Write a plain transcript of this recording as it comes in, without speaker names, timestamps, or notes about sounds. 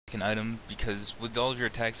an item because with all of your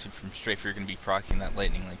attacks from strafe, you're going to be proccing that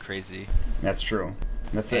lightning like crazy. That's true.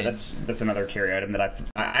 That's another carry item that I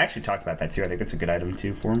actually talked about that too. I think that's a good item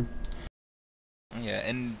too for him. Yeah,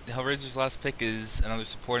 and HellRaisers' last pick is another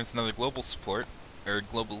support. It's another global support, or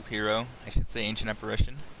global hero, I should say, Ancient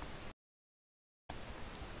Apparition.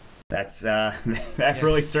 That's that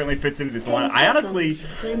really certainly fits into this line. I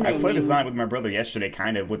played this line with my brother yesterday,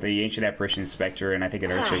 kind of with the Ancient Apparition Spectre, and I think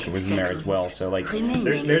an Earthshaker was in there as well. So like,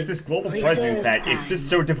 there's this global presence that it's just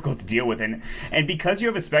so difficult to deal with, and because you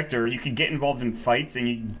have a Spectre, you can get involved in fights and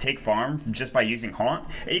you can take farm just by using Haunt,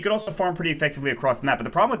 and you can also farm pretty effectively across the map. But the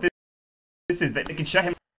problem with this is that they can shut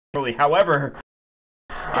him early. However,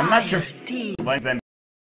 I'm not sure if them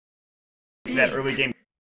that early game.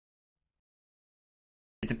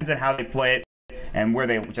 It depends on how they play it and where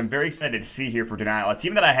which I'm very excited to see here for Denial. It's a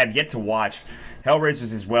team that I have yet to watch,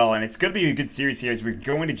 HellRaisers as well, and it's going to be a good series here as we're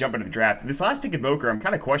going to jump into the draft. This last pick Invoker, I'm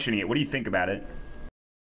kind of questioning it. What do you think about it?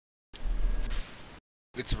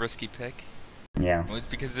 It's a risky pick. Yeah. Well, it's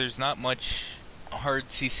because there's not much hard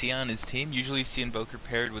CC on his team. Usually you see Invoker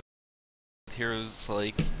paired with heroes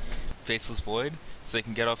like Faceless Void, so they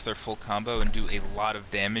can get off their full combo and do a lot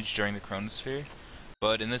of damage during the Chronosphere.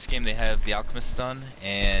 But in this game they have the Alchemist stun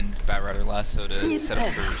and Batrider Lasso to set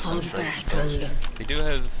up for Sunstrikes. They do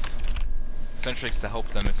have Sunstrikes to help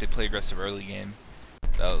them if they play aggressive early game,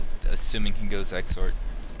 assuming he goes Exort.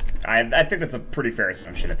 I think that's a pretty fair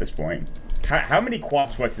assumption at this point. How many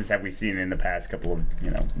Quaff Swexes have we seen in the past couple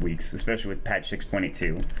of weeks, especially with patch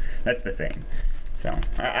 6.82? That's the thing. So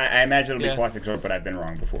I imagine it'll be Quaff Exort, but I've been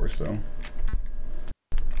wrong before, so.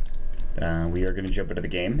 We are going to jump into the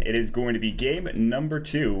game. It is going to be game number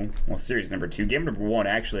 2. Well, series number 2. Game number 1,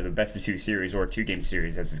 actually, of a best of 2 series, or a 2-game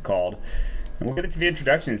series, as it's called. And we'll get into the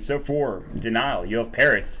introductions. So for Denial, you have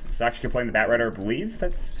Paris. Sakshika playing the Batrider, I believe.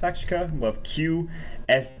 That's Sakshika. We'll have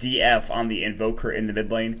QSDF on the Invoker in the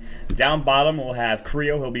mid lane. Down bottom, we'll have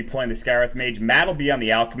Creo. He'll be playing the Skywrath Mage. Matt will be on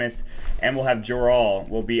the Alchemist. And we'll have Joral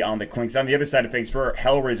will be on the Clinks. On the other side of things, for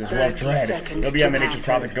HellRaisers, we'll have Dread. He'll be on the Nature's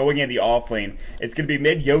Prophet going in the off lane. It's going to be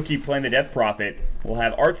mid Yoki playing the Death Prophet. We'll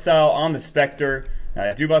have Artstyle on the Spectre.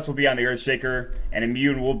 Dubas will be on the Earthshaker. And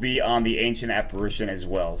Immune will be on the Ancient Apparition as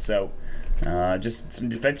well. So, just some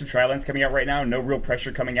defensive tri-lines coming out right now. No real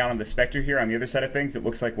pressure coming out on the Spectre here. On the other side of things, it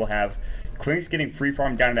looks like we'll have Clinks getting free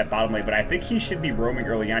farm down in that bottom lane. But I think he should be roaming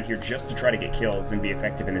early on here just to try to get kills and be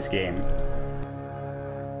effective in this game.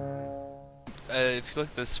 If you look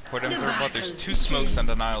at the support items about, there's 2 smokes on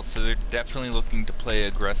Denial, so they're definitely looking to play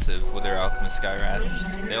aggressive with their Alchemist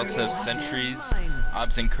Skywrath. They also have Sentries,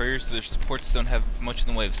 Obs, and Couriers, so their supports don't have much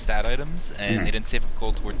in the way of stat items, and they didn't save up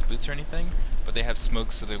gold towards boots or anything, but they have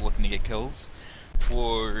smokes, so they're looking to get kills.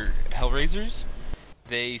 For HellRaisers,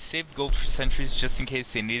 they saved gold for Sentries just in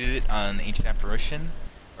case they needed it on Ancient Apparition.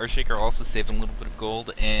 Earthshaker also saved a little bit of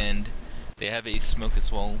gold, and they have a smoke as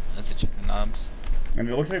well as a check on Obs. And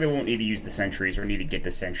it looks like they won't need to use the sentries or need to get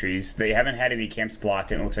the sentries. They haven't had any camps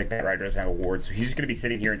blocked, and it looks like that rider doesn't have a ward, so he's just going to be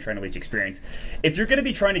sitting here and trying to leech experience. If you're going to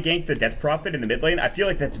be trying to gank the Death Prophet in the mid lane, I feel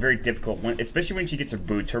like that's very difficult, especially when she gets her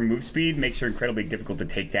boots. Her move speed makes her incredibly difficult to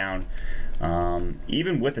take down,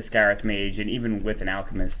 even with a Skywrath Mage and even with an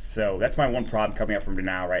Alchemist. So that's my one problem coming up from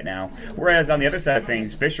Denial right now. Whereas on the other side of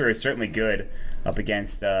things, Fisher is certainly good up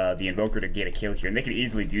against the Invoker to get a kill here, and they can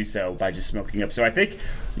easily do so by just smoking up. So I think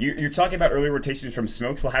you're talking about early rotations from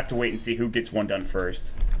smokes. We'll have to wait and see who gets one done first.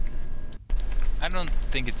 I don't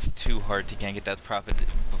think it's too hard to gank a Death Prophet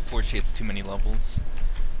before she hits too many levels.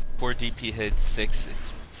 Before DP hits 6,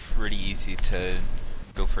 it's pretty easy to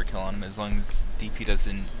go for a kill on him as long as DP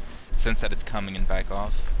doesn't sense that it's coming and back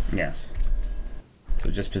off. Yes. So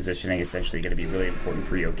just positioning essentially going to be really important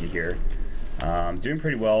for Yoki here. Doing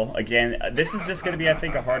pretty well. Again, this is just going to be, I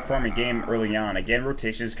think, a hard farming game early on. Again,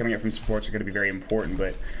 rotations coming up from supports are going to be very important,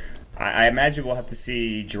 but I imagine we'll have to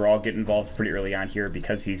see Joral get involved pretty early on here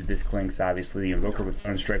because he's this Clinks. Obviously, the Invoker with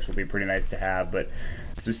Sunstripes will be pretty nice to have, but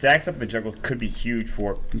some stacks up in the jungle could be huge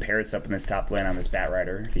for Paris up in this top lane on this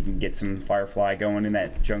Batrider. If he can get some Firefly going in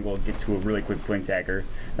that jungle and get to a really quick blink tagger,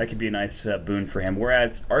 that could be a nice boon for him.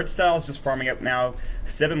 Whereas Artstyle is just farming up now,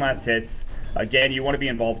 7 last hits. Again, you want to be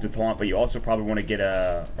involved with Haunt, but you also probably want to get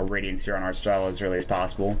a Radiance here on Artstyle as early as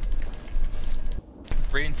possible.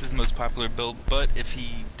 Radiance is the most popular build, but if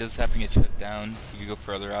he does happen to get shut down, you could go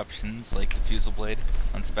for other options like Diffusal Blade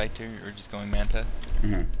on Spectre or just going Manta.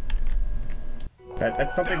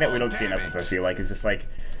 That's something that we don't see enough of, I feel like. It's just like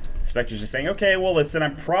Spectre's just saying, okay, well, listen,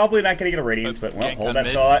 I'm probably not going to get a Radiance, but, well, hold that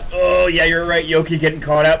mid. thought. Oh, yeah, you're right. Yoki getting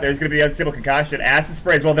caught out. There's going to be the Unstable Concoction. Acid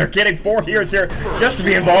Sprays. Well, they're getting 4 heroes here just to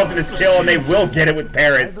be involved in this kill, and they will get it with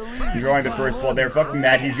Paris. Drawing the first blood there. Fucking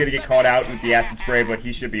that. He's going to get caught out with the Acid Spray, but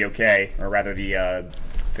he should be okay. Or rather, the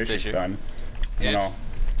Fisher stun. I don't know.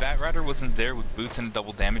 If that Rider wasn't there with boots and a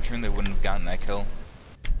double damage rune, they wouldn't have gotten that kill.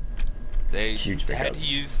 They had to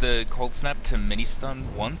use the Cold Snap to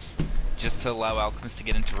mini-stun once, just to allow Alchemist to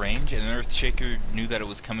get into range, and Earthshaker knew that it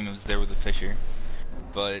was coming and was there with the Fisher.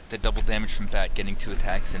 But the double damage from Bat getting 2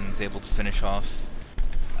 attacks and was able to finish off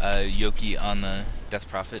Yoki on the Death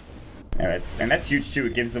Prophet. Yeah, that's huge too.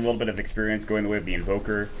 It gives him a little bit of experience going the way of the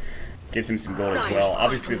Invoker. Gives him some gold as well.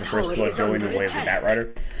 Obviously the first blood going the way of the Bat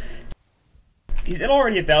Rider. He's at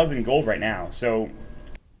already 1,000 gold right now, so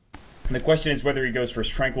the question is whether he goes for his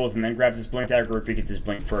Tranquils and then grabs his Blink Dagger, or if he gets his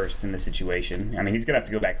Blink first in this situation. I mean, he's going to have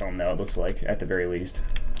to go back home, though, it looks like, at the very least.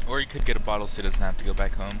 Or he could get a bottle so he doesn't have to go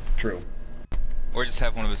back home. True. Or just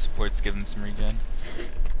have one of his supports give him some regen.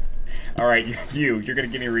 Alright, you're going to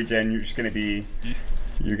give me regen, you're just going to be...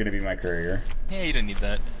 You're going to be my courier. Yeah, you don't need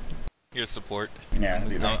that. You're a support. Yeah,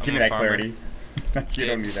 give me that clarity. You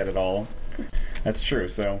don't need that at all. That's true,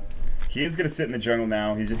 so... He is going to sit in the jungle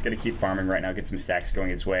now. He's just going to keep farming right now, get some stacks going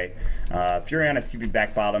his way. Furion has to be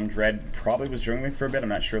back bottom. Dread probably was jungling for a bit. I'm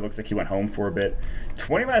not sure. Looks like he went home for a bit.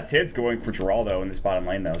 20 last hits going for Geralt, though, in this bottom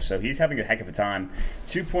lane, though. So he's having a heck of a time.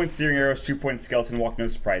 2 points Searing Arrows, 2 points Skeleton Walk. No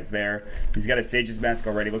surprise there. He's got a Sage's Mask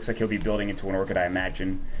already. Looks like he'll be building into an Orchid, I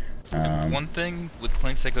imagine. One thing with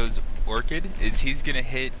Planesecco's Orchid is he's going to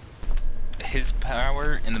hit his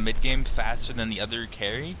power in the mid-game faster than the other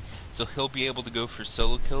carry. So he'll be able to go for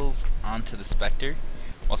solo kills onto the Spectre,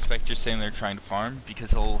 while Spectre's sitting there trying to farm,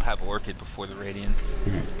 because he'll have Orchid before the Radiance.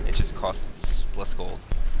 It just costs less gold.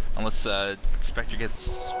 Unless Spectre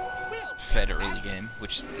gets fed early game,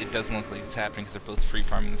 which it doesn't look like it's happening because they're both free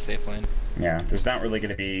farming the safe lane. Yeah, there's not really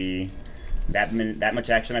going to be that much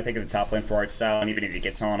action, I think, in the top lane for art style, and even if he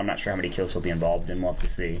gets on, I'm not sure how many kills he'll be involved in. We'll have to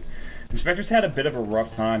see. The Spectre's had a bit of a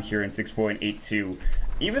rough time here in 6.82.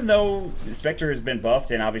 Even though the Spectre has been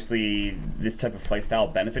buffed, and obviously this type of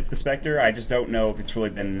playstyle benefits the Spectre, I just don't know if it's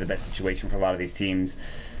really been the best situation for a lot of these teams.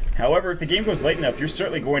 However, if the game goes late enough, you're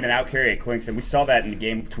certainly going to outcarry a Clinks, and we saw that in the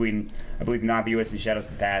game between, I believe, Navi US and Shadows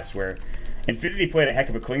of the Past, where Infinity played a heck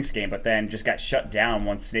of a Clinks game, but then just got shut down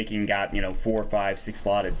once Snaking got, 4, 5, 6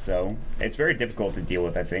 slotted, so it's very difficult to deal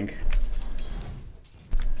with, I think.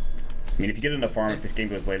 I mean, if you get enough farm, if this game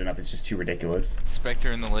goes late enough, it's just too ridiculous.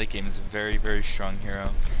 Spectre in the late game is a very, very strong hero.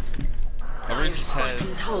 HellRaisers had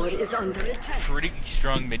pretty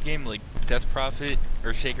strong mid game, like Death Prophet,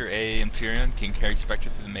 Earthshaker A, and Furion can carry Spectre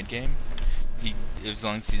through the mid game, as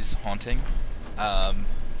long as he's haunting. Then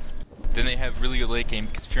they have really good late game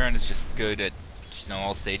because Furion is just good at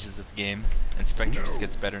all stages of the game, and Spectre just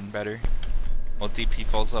gets better and better. While DP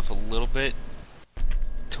falls off a little bit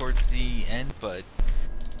towards the end, but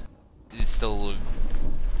is still a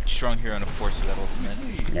strong hero and a force for that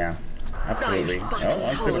ultimate. Yeah, absolutely. Oh,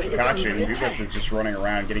 Unstable Concoction. Dubas is just running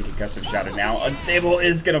around getting concussive shouted now. Unstable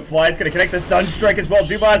is going to fly. It's going to connect the Sunstrike as well.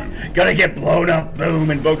 Dubas going to get blown up.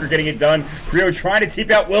 Boom. Invoker getting it done. Creo trying to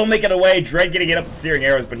TP out. Will make it away. Dread getting it up with Searing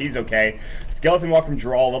Arrows, but he's okay. Skeleton Walk from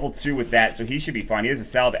Draw, level 2 with that, so he should be fine. He has a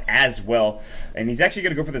salve as well. And he's actually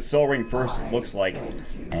going to go for the Soul Ring first, it looks like.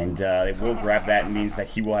 And they will grab that. It means that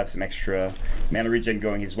he will have some extra mana regen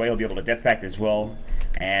going his way. He'll be able to Death Pact as well.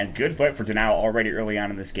 And good fight for Denial already early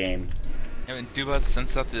on in this game. Yeah, and Dubas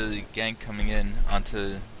sensed out the gank coming in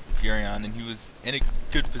onto Furion, and he was in a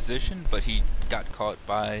good position, but he got caught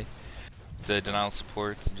by the Denial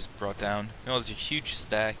support and just brought down. There's a huge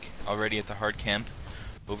stack already at the hard camp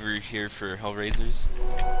over here for HellRaisers.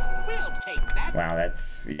 We'll take that. Wow,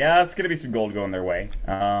 that's gonna be some gold going their way.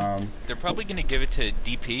 They're probably gonna give it to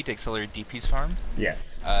DP to accelerate DP's farm.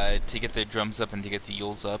 Yes. To get their drums up and to get the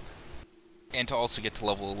Yules up. And to also get to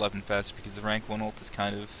level 11 faster, because the rank 1 ult is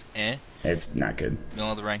kind of eh. It's not good.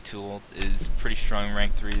 No, the rank 2 ult is pretty strong,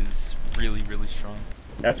 rank 3 is really, really strong.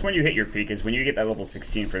 That's when you hit your peak, is when you get that level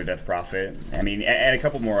 16 for the Death Prophet. I mean, and a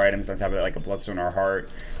couple more items on top of that, like a Bloodstone or Heart,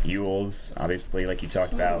 Yules, obviously, like you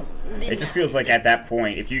talked about. It just feels like at that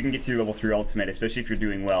point, if you can get to your level 3 ultimate, especially if you're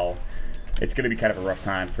doing well, it's going to be kind of a rough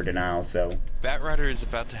time for Denial, so... Batrider is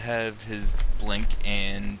about to have his Blink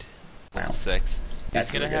and level 6. He's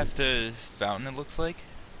going to have to Fountain, it looks like.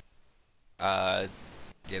 Yeah,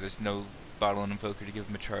 there's no Bottle and Invoker to give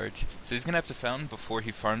him a charge. So he's going to have to Fountain before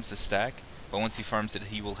he farms the stack. But once he farms it,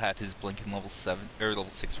 he will have his Blink in level 7, or level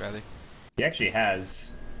 6 rather. He actually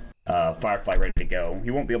has Firefly ready to go.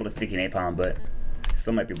 He won't be able to stick an Napalm, but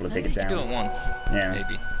still might be able to take it down. He can do it once, yeah.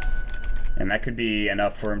 maybe. And that could be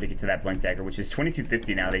enough for him to get to that Blink Dagger, which is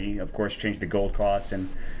 2250 now. They, of course, changed the gold cost, and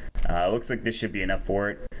it looks like this should be enough for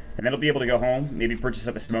it. And then he'll be able to go home, maybe purchase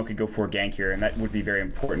up a smoke and go for a gank here, and that would be very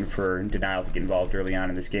important for Denial to get involved early on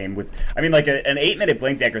in this game. I mean, like, an 8-minute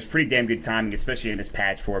Blink Dagger is pretty damn good timing, especially in this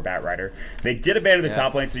patch for Batrider. They did abandon the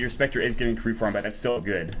top lane, so your Spectre is getting free farm, but that's still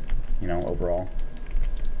good, you know, overall.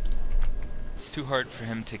 It's too hard for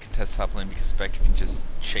him to contest top lane because Spectre can just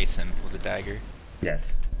chase him with a dagger.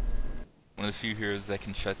 Yes. One of the few heroes that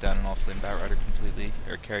can shut down an off-lane Batrider completely,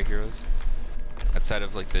 or carry heroes. Outside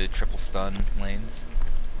of, like, the triple stun lanes.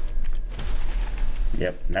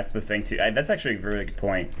 Yep, and that's the thing too. That's actually a very good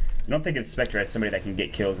point. You don't think of Spectre as somebody that can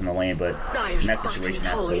get kills in the lane, but in that situation,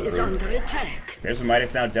 absolutely. There's a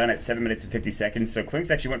Midas now done at 7 minutes and 50 seconds, so Klinkz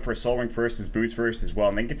actually went for a Soul Ring first, his Boots first as well,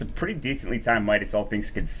 and then gets a pretty decently timed Midas, all things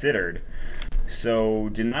considered. So,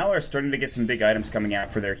 Denial are starting to get some big items coming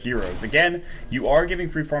out for their heroes. Again, you are giving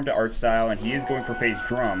free farm to Artstyle, and he is going for Phase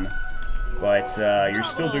Drum, but you're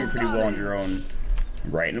still doing pretty well on your own.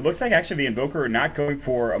 Right, and it looks like actually the Invoker not going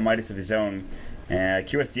for a Midas of his own.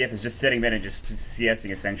 QSDF is just sitting there and just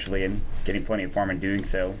CSing essentially and getting plenty of farm in doing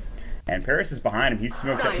so. And Paris is behind him. He's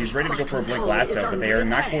smoked up. He's ready to go for a Blink Lasso, but they are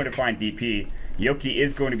not going to find DP. Yoki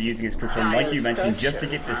is going to be using his Cryptome, like you mentioned, just to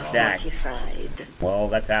get this stack. Well,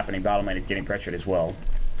 that's happening. Bottom lane is getting pressured as well.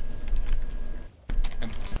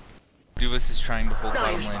 Dubas is trying to hold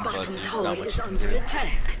bottom lane, but there's not much you can do.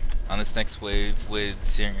 On this next wave with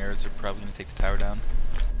Searing Arrows, they're probably going to take the tower down.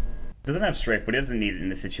 Doesn't have strafe, but he doesn't need it in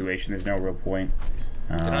this situation. There's no real point.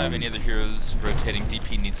 They don't have any other heroes rotating.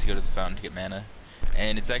 DP needs to go to the fountain to get mana.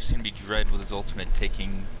 And it's actually going to be Dread with his ultimate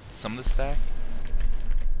taking some of the stack.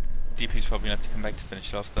 DP's probably going to have to come back to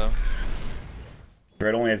finish it off, though.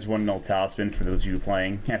 Dread only has one Null Talisman for those of you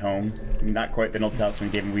playing at home. Not quite the Null Talisman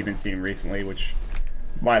game we've been seeing recently, which,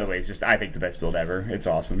 by the way, is just, I think, the best build ever. It's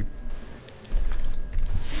awesome.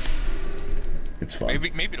 It's fun.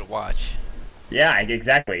 Maybe to watch. Yeah,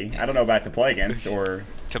 exactly. I don't know about to play against or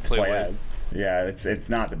to play as. Yeah, it's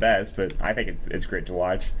not the best, but I think it's great to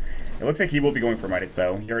watch. It looks like he will be going for Midas,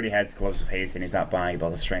 though. He already has Explosive Haste, and he's not buying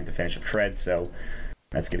Ball of Strength to finish up Treads, so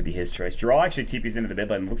that's going to be his choice. Jiraal actually TPs into the mid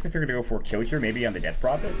lane. Looks like they're going to go for a kill here, maybe on the Death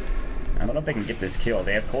Prophet. I don't know if they can get this kill.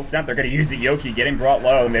 They have Cold Snap. They're going to use it. Yoki getting brought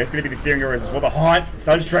low, and there's going to be the Searing Arrows as well. The Haunt,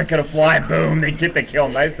 Sunstrike going to fly. Boom! They get the kill.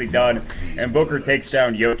 Nicely done. And Booker takes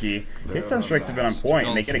down Yoki. His Sunstrikes have been on point,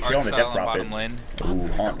 and they get a kill on the Death Prophet. Ooh,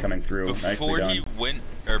 Haunt coming through. Nicely done. Before he went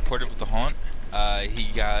or ported with the Haunt,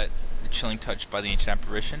 he got a Chilling Touch by the Ancient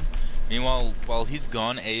Apparition. Meanwhile, while he's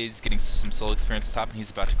gone, A is getting some soul experience top, and he's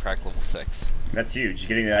about to crack level 6. That's huge.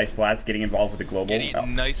 Getting the Ice Blast, getting involved with the global. Getting it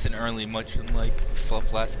nice and early, much unlike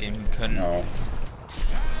Fluff last game, he couldn't. No.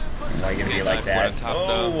 Why gonna be like that?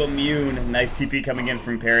 Oh, immune. Nice TP coming in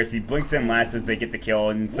from Paris. He blinks in last as they get the kill,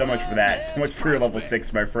 and so much for that. So much for your level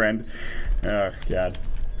 6, my friend. Oh, God.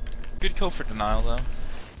 Good kill for Denial, though.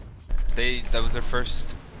 That was their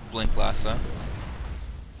first Blink Lasso.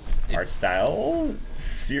 Artstyle,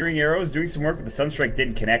 Searing Arrows, doing some work, but the Sunstrike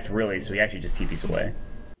didn't connect really, so he actually just TPs away.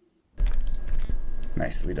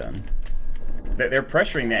 Nicely done. They're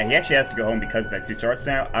pressuring that. He actually has to go home because of that too. So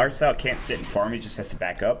Artstyle can't sit and farm, he just has to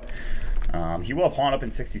back up. He will have Haunt up in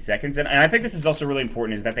 60 seconds, and I think this is also really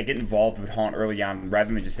important, is that they get involved with Haunt early on,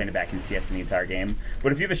 rather than just standing back and CS in the entire game.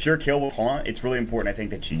 But if you have a sure kill with Haunt, it's really important, I think,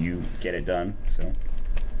 that you get it done, so.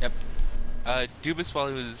 Yep. Dubas, while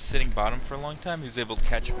he was sitting bottom for a long time, he was able to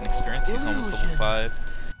catch up in experience. He's almost level 5.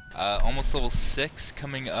 Almost level 6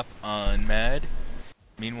 coming up on Mad.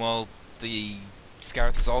 Meanwhile, the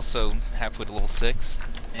Scourth is also halfway to level 6,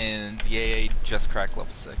 and the AA just cracked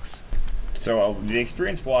level 6. So the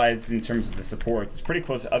experience-wise, in terms of the supports, it's pretty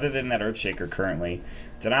close, other than that Earthshaker currently.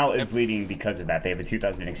 Denial is leading because of that. They have a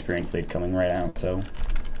 2,000 experience lead coming right out, so.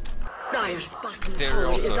 They're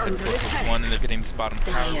also at plus 1, and they're getting this bottom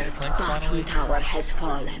tower with Klinkz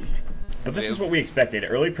finally. But this is what we expected.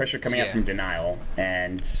 Early pressure coming out from Denial,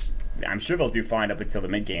 and I'm sure they'll do fine up until the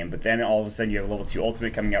mid-game, but then all of a sudden you have a level 2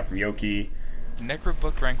 ultimate coming out from Yoki.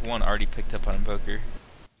 Necrobook rank 1 already picked up on Invoker.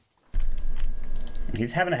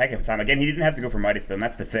 He's having a heck of a time. Again, he didn't have to go for Midas, though, and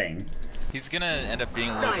that's the thing. He's gonna end up being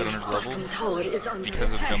a little bit under-leveled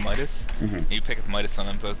because of no Midas. You pick up Midas on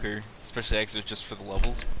Invoker, especially Exos just for the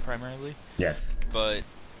levels, primarily. Yes. But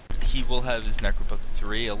he will have his Necrobook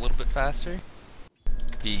 3 a little bit faster.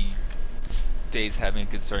 He stays having a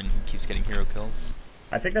good start and he keeps getting hero kills.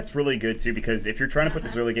 I think that's really good, too, because if you're trying to put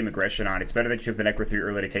this early game aggression on, it's better that you have the Necro 3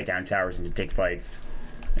 early to take down towers and to take fights,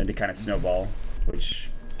 and to kind of snowball, which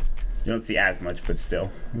you don't see as much, but still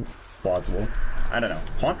plausible. I don't know.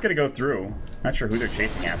 Haunt's gonna go through. Not sure who they're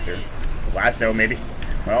chasing after. Lasso, maybe.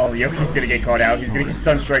 Well, Yoki's gonna get caught out. He's gonna get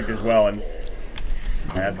sunstriked as well, and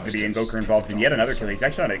that's gonna be Invoker involved in yet another kill. He's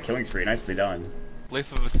actually on a killing spree. Nicely done.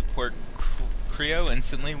 Life of a support Creo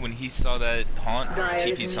instantly when he saw that Haunt,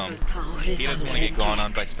 TP's home. He doesn't want to get gone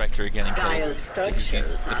on by Spectre again and killed because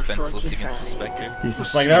he's defenseless against the Spectre. He's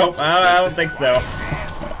just like, nope, I don't think so.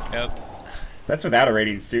 Yep. That's without a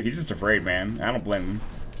radiance too. He's just afraid, man. I don't blame him.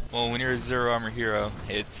 Well, when you're a zero armor hero,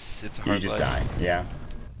 it's a hard life. You just die. Yeah.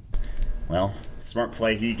 Well, smart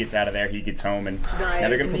play. He gets out of there. He gets home, and now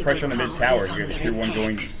they're gonna put pressure on the mid tower. You have the tier 1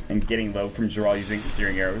 going and getting low from Gerald using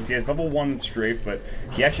searing arrows. He has level 1 strafe, but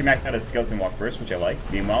he actually maxed out his skeleton walk first, which I like.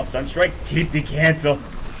 Meanwhile, Sunstrike, TP cancel.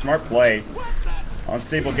 Smart play.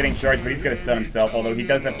 Unstable getting charged, but he's gonna stun himself. Although he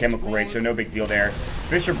does have chemical rage, so no big deal there.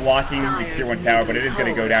 Fisher blocking the tier 1 tower, but it is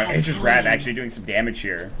gonna go down. It's just Rat actually doing some damage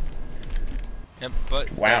here. Yep,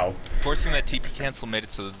 but wow. Forcing that TP cancel made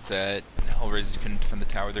it so that HellRaisers couldn't defend the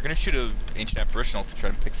tower. They're gonna shoot an Ancient Apparition to try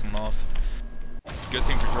to pick someone off. Good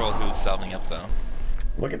thing for Droll, who was salving up though.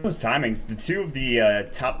 Look at those timings. The two of the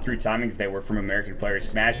top 3 timings they were from American players.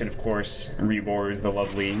 Smash and of course Rebor is the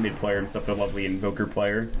lovely mid player himself, the lovely Invoker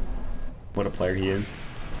player. What a player he is.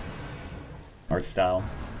 Art style.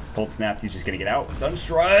 Cold Snaps, he's just gonna get out.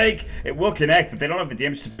 Sunstrike! It will connect, but they don't have the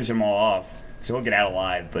damage to finish them all off. So he'll get out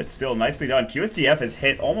alive, but still nicely done. QSDF has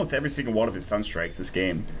hit almost every single one of his Sunstrikes this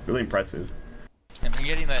game. Really impressive. And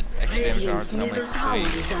getting that extra damage on Art's helmet so he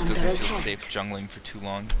doesn't feel safe jungling for too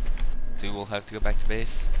long. So we'll have to go back to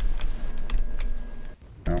base.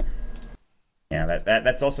 Oh. Yeah,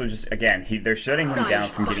 that's also just, again, they're shutting him down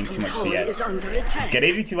from getting too much CS. He's got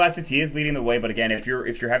 82 last hits, he is leading the way, but again, if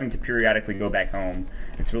you're having to periodically go back home,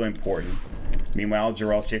 it's really important. Meanwhile,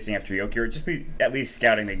 Jarrell's chasing after Yoki, or just at least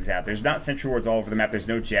scouting things out. There's not sentry wards all over the map. There's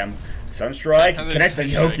no gem. Sunstrike connects on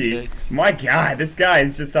Yoki. My God, this guy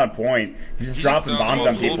is just on point. He's just dropping bombs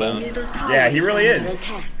on people. Yeah, he really is.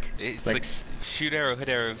 It's like shoot arrow, hit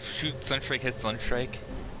arrow, shoot Sunstrike, hit Sunstrike.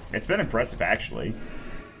 It's been impressive, actually.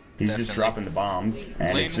 He's just dropping the bombs,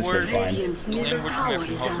 and it's just been fine. The lane ward coming up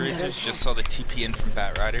from HellRaisers just saw the TP in from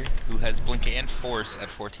Batrider, who has Blink and Force at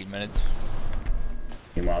 14 minutes.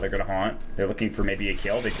 Meanwhile, they're going to Haunt. They're looking for maybe a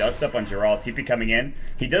kill. They dust up on Jarrell. TP coming in.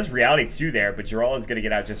 He does Reality 2 there, but Jarrell is going to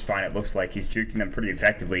get out just fine. It looks like he's juking them pretty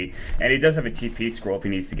effectively. And he does have a TP scroll if he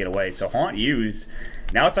needs to get away. So Haunt used.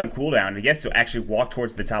 Now it's on cooldown. He has to actually walk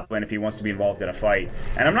towards the top lane if he wants to be involved in a fight.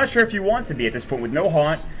 And I'm not sure if he wants to be at this point. With no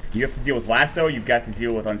Haunt, you have to deal with Lasso. You've got to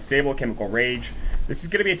deal with Unstable, Chemical Rage. This is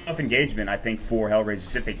going to be a tough engagement, I think, for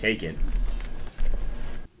HellRaisers if they take it.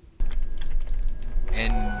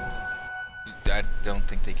 And I don't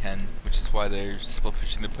think they can, which is why they're split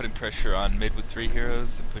pushing. They're putting pressure on mid with 3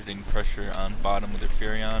 heroes. They're putting pressure on bottom with their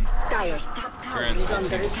Furion. Furion's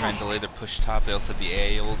ultimate to try and delay their push top. They also have the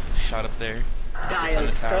AA ult shot up there.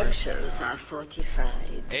 Dire's structures are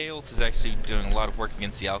fortified. AA ult is actually doing a lot of work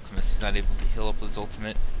against the Alchemist. He's not able to heal up with his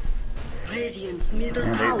ultimate.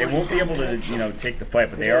 They won't be able to, take the fight,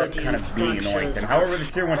 but they are kind of being annoying to them. However, the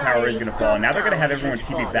tier 1 tower is going to fall, and now they're going to have everyone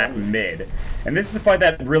TP back mid. And this is a fight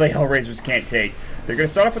that really HellRaisers can't take. They're going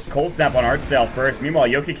to start off with the Cold Snap on Artstyle first. Meanwhile,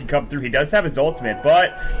 Yoki can come through. He does have his ultimate,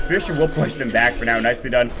 but Fisher will push them back for now. Nicely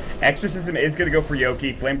done. Exorcism is going to go for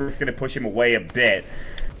Yoki. Flameburst's going to push him away a bit.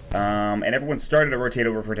 And everyone's started to rotate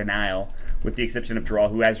over for Denial, with the exception of Droll,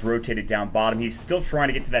 who has rotated down bottom. He's still trying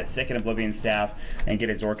to get to that second Oblivion Staff and get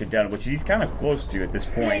his Orchid done, which he's kind of close to at this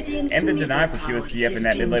point. And the deny for QSDF in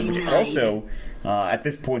that mid lane, which also, at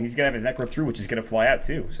this point, he's going to have his Necro 3, which is going to fly out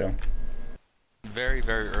too, so. Very,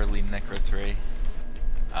 very early Necro 3.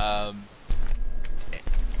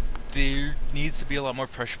 There needs to be a lot more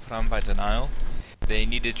pressure put on by Denial. They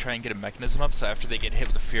need to try and get a mechanism up, so after they get hit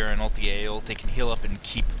with the Fear and ult, the AA ult, they can heal up and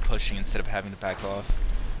keep pushing instead of having to back off.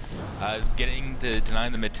 Getting the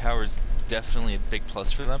denying the mid tower is definitely a big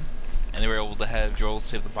plus for them, and they were able to have Droll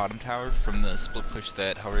save the bottom tower from the split push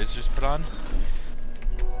that HellRaisers put on.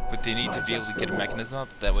 But they need to be able to get a mechanism up,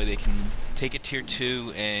 that way they can take a tier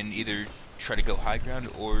 2 and either try to go high ground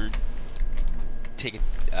or take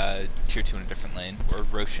a tier 2 in a different lane, or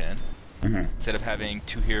Roshan. Instead of having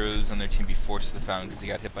 2 heroes on their team be forced to the fountain because he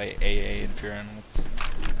got hit by AA and Fear Animals.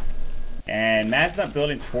 And Matt's not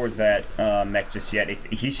building towards that mech just yet.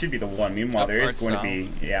 He should be the one. Meanwhile, there is going to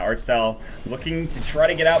be, Artstyle looking to try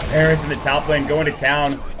to get out Paris in the top lane, going to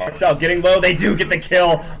town. Artstyle getting low. They do get the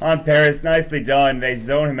kill on Paris. Nicely done. They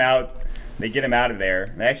zone him out. They get him out of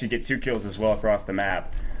there. They actually get 2 kills as well across the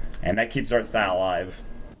map. And that keeps Artstyle alive.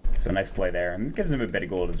 So nice play there. And it gives him a bit of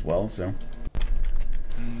gold as well, so.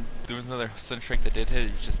 There was another Sunstrike that did hit,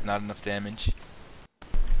 it was just not enough damage.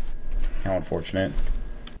 How unfortunate.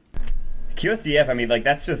 QSDF, I mean, like,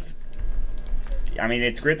 that's just... I mean,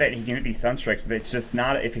 it's great that he can hit these Sunstrikes, but it's just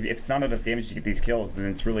not, if it's not enough damage to get these kills, then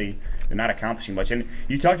it's really, they're not accomplishing much. And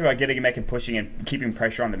you talked about getting a mech and pushing and keeping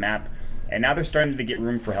pressure on the map, and now they're starting to get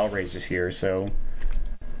room for HellRaisers here, so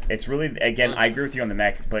it's really, again, I agree with you on the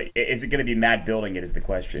mech, but is it going to be mad building it is the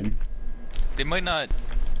question. They might not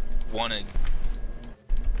want to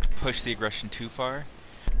push the aggression too far.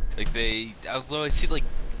 Like although I see, like,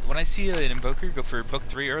 when I see an Invoker go for book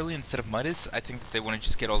 3 early instead of Midas, I think that they want to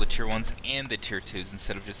just get all the tier 1s and the tier 2s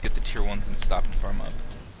instead of just get the tier 1s and stop and farm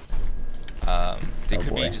up. They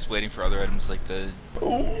could be just waiting for other items like the...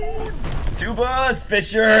 Ooh, Tubas,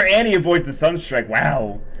 Fisher, and he avoids the Sunstrike.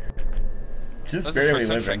 Wow. Just barely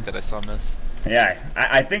living. That I saw miss. Yeah,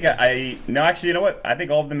 I think no, actually, you know what? I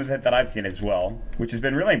think all of them have hit that I've seen as well, which has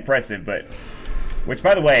been really impressive, but... Which,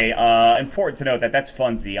 by the way, important to note that that's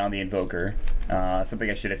Funzy on the Invoker.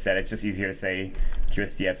 Something I should have said. It's just easier to say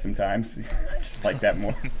QSDF sometimes. I just like that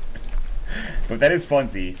more. But that is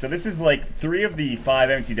Funzy. So this is like 3 of the 5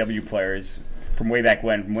 MTW players from way back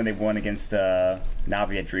when they won against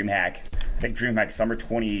Navi at DreamHack. I think DreamHack Summer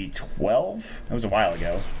 2012? That was a while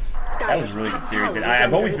ago. That was a really good series. And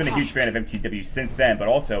I've always been a huge fan of MTW since then, but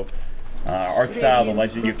also... art style, the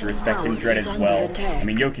legend, you have to respect him, Dread as well. I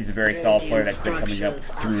mean, Yoki's a very solid player that's been coming up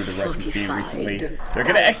through the Russian scene recently. They're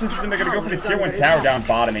going to Exorcism, they're going to go for the tier 1 tower down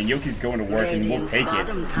bottom, and Yoki's going to work, and we'll take it.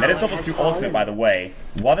 And that is level 2 ultimate, by the way.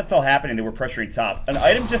 While that's all happening, they were pressuring top. An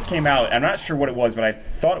item just came out, I'm not sure what it was, but I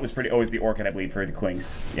thought it was always the Orchid, I believe, for the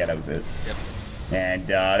Clinks. Yeah, that was it. Yep. And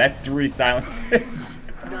that's 3 silences.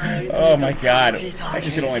 Oh my god.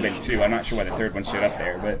 Actually, should have only been 2. I'm not sure why the 3rd one showed up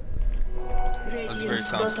there, but...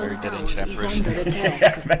 That was very dead ancient apparition.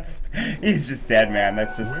 Yeah, he's just dead, man.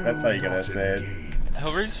 That's how you gotta say it.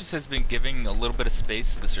 HellRaisers has been giving a little bit of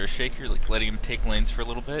space to this Earthshaker, like letting him take lanes for a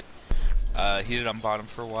little bit. He did on bottom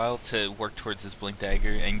for a while to work towards his Blink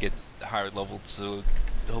Dagger and get higher leveled, so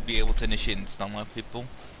he'll be able to initiate and stun lock people.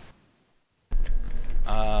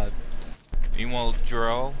 Meanwhile,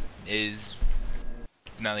 Joral is,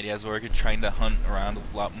 now that he has Orchid, trying to hunt around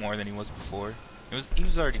a lot more than he was before. He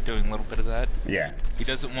was already doing a little bit of that. Yeah. He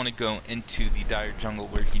doesn't want to go into the dire jungle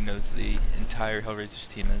where he knows the entire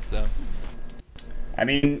HellRaisers team is, though. I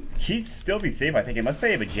mean, he'd still be safe, I think, unless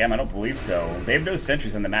they have a gem. I don't believe so. They have no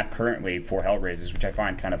sentries on the map currently for HellRaisers, which I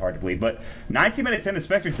find kind of hard to believe. But 19 minutes in, the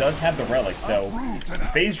Spectre does have the Relic, so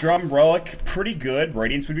Phase Drum, Relic, pretty good.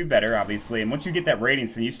 Radiance would be better, obviously. And once you get that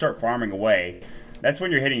Radiance and you start farming away, that's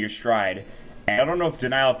when you're hitting your stride. And I don't know if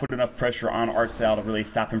Denial put enough pressure on Artstyle to really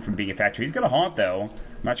stop him from being a factor. He's going to haunt, though.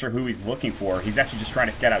 I'm not sure who he's looking for. He's actually just trying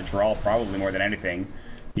to scout out Drawl, probably more than anything.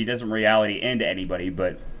 He doesn't reality into anybody,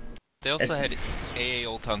 but... They also had AA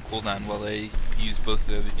ult on cooldown while they used both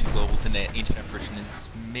the other 2 globals, and the Ancient Apparition is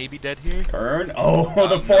maybe dead here. Burn? Oh,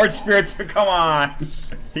 the Forge Spirits! Come on!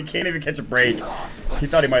 He can't even catch a break. He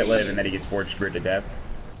thought he might live, and then he gets Forge Spirit to death.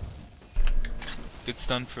 Good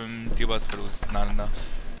stun from Dubas, but it was not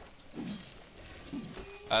enough.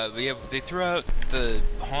 But yeah, they threw out the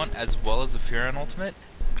Haunt as well as the Furon ultimate,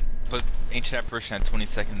 but Ancient Apparition had 20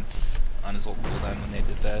 seconds on his ult cooldown when they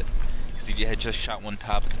did that, because he had just shot 1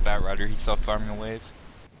 top at the Bat Rider he saw farming a wave.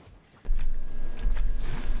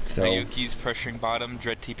 So Yuki's pressuring bottom,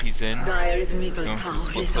 Dread TP's in, going for the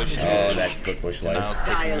split push. Oh, that's split push life.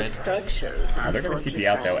 Oh, they're going to CP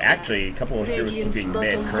out though. Actually, a couple of heroes CPing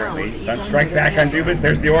mid currently. Sunstrike back on Dubas.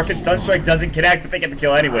 There's the Orchid. Sunstrike doesn't connect, but they get the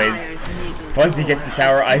kill anyways. Funzy gets the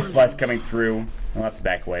tower. Ice Blast coming through. We'll have to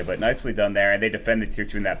back away, but nicely done there. And they defend the tier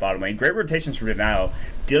 2 in that bottom lane. Great rotations from Denial,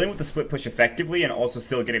 dealing with the split push effectively and also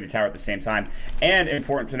still getting the tower at the same time. And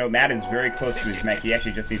important to note, Matt is very close to his mech. He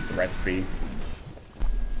actually just needs the recipe.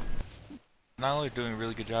 Denial are doing a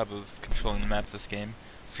really good job of controlling the map this game.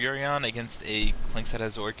 Furion against a Clinks that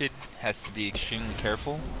has Orchid has to be extremely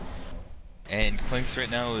careful. And Clinks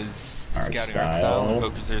right now is scouting Artstyle, and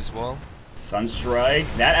Poker's there as well. Sunstrike,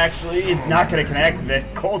 that actually is not going to connect. The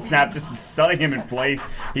Cold Snap just stunning him in place.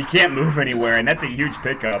 He can't move anywhere, and that's a huge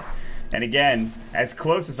pickup. And again, as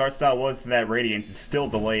close as Artstyle was to that Radiance, it's still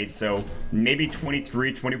delayed, so maybe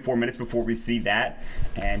 23, 24 minutes before we see that.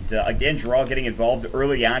 And again, Joral getting involved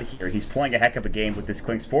early on here. He's playing a heck of a game with this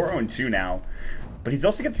Clinks, 4-0-2 now. But he's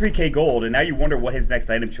also got 3k gold, and now you wonder what his next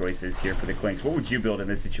item choice is here for the Clinks. What would you build in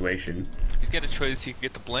this situation? He's got a choice. He could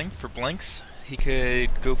get the Blink for Blinks. He could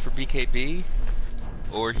go for BKB,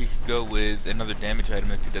 or he could go with another damage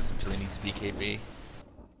item if he doesn't feel he needs BKB.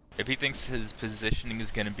 If he thinks his positioning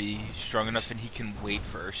is going to be strong enough and he can wait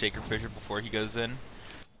for Earthshaker Fissure before he goes in,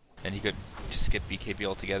 then he could just skip BKB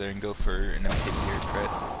altogether and go for an LKB or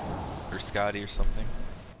Crit, or Scotty or something.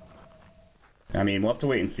 I mean, we'll have to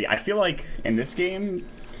wait and see. I feel like in this game,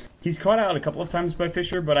 He's caught out a couple of times by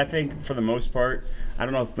Fisher, but I think for the most part, I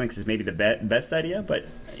don't know if Blinks is maybe the best idea, but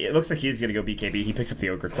it looks like he's going to go BKB. He picks up the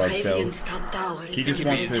Ogre Club, so he just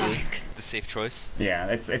wants to... The safe choice. Yeah,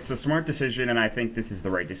 it's a smart decision, and I think this is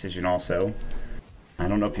the right decision also. I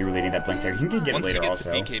don't know if you really need that Blink tag. He can get it later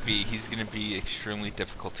also. Once he gets BKB, he's going to be extremely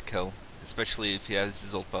difficult to kill, especially if he has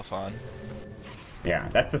his ult buff on. Yeah,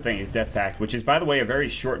 that's the thing, is Death Pact, which is, by the way, a very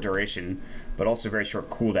short duration, but also a very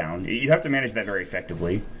short cooldown. You have to manage that very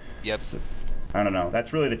effectively. Yep. So, I don't know.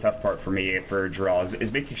 That's really the tough part for me, for Jarrell,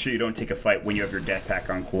 is making sure you don't take a fight when you have your Death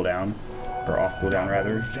Pact on cooldown. Or off cooldown,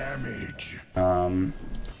 rather. Damage.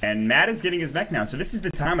 And Matt is getting his mech now, so this is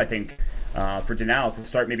the time, I think, for Denial to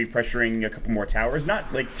start maybe pressuring a couple more towers.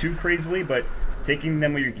 Not, like, too crazily, but taking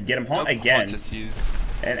them where you can get them. Haunt again. Haunt just used.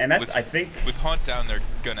 And that's, I think... With Haunt down, they're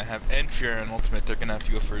going to have... And Fear and Ultimate, they're going to have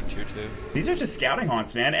to go for a tier 2. These are just scouting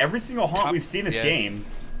Haunts, man. Every single Haunt we've seen this game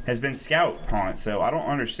has been scout Haunt, so I don't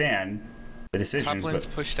understand the decisions. Top lane's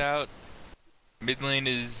pushed out. Mid lane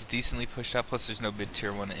is decently pushed out, plus there's no mid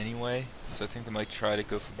tier 1 anyway. So I think they might try to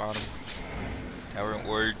go for bottom tower,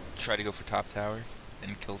 or try to go for top tower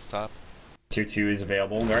and kills top. Tier 2 is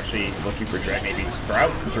available. They're actually looking for Dread, maybe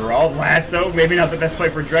Sprout, Gerald, Lasso, maybe not the best play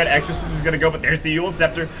for Dread. Exorcism's gonna go, but there's the Eul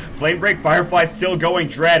Scepter. Flame Break, Firefly still going.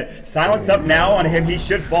 Dread, silence up now on him, he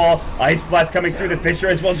should fall. Ice Blast coming through the Fisher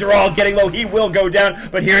as well. Gerald getting low, he will go down,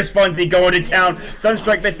 but here's Funzy going to town.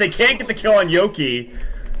 Sunstrike miss, they can't get the kill on Yoki.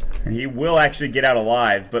 And he will actually get out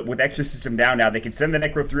alive, but with Exorcism down now, they can send the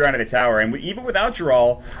Necro 3 onto the tower, and even without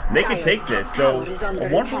Jarrell, they can take this. So, a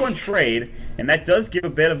 1-for-1 trade, and that does give a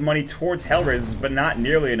bit of money towards HellRaisers, but not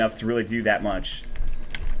nearly enough to really do that much.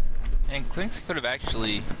 And Klinks could have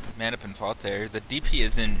actually manned up and fought there. The DP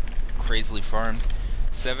isn't crazily farmed.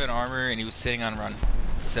 7 armor, and he was sitting on around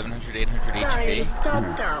 700, 800 HP.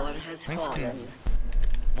 Klinks can,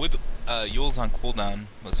 with Eul's on cooldown,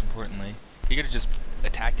 most importantly, he could have just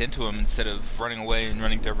attacked into him instead of running away and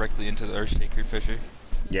running directly into the Earthshaker Fisher.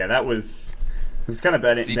 Yeah, it was kind of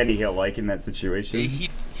Benny Hill-like in that situation.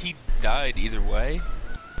 He died either way,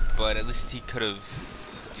 but at least he could have,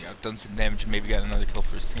 done some damage and maybe got another kill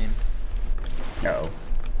for his team. No.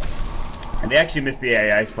 And they actually missed the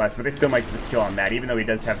AI Blast, but they still might get this kill on Matt, even though he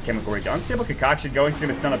does have Chemical Rage. Unstable Concoction going, he's going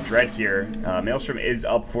to stun up Dread here. Maelstrom is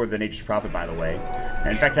up for the Nature's Prophet, by the way. And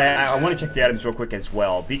in fact, I want to check the items real quick as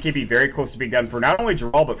well. BKB very close to being done for not only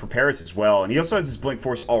Jarrell, but for Paris as well. And he also has his Blink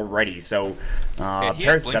Force already, so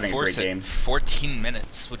Paris is having a great game. 14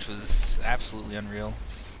 minutes, which was absolutely unreal.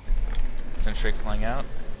 Sunstrike flying out.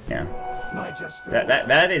 Yeah.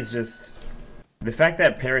 That is just... The fact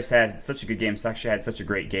that Paris had such a good game, Saksha had such a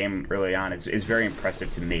great game early on is very impressive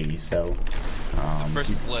to me, so...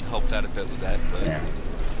 First blood helped out a bit with that, but yeah.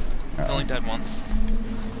 He's only died once.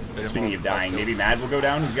 Speaking of dying, maybe Mad will go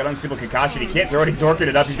down. He's got Unstable Concussion. He can't throw it. He's orchid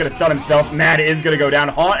it up. He's going to stun himself. Mad is going to go down.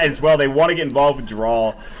 Haunt as well. They want to get involved with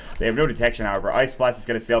Drawl. They have no detection, however. Ice Blast is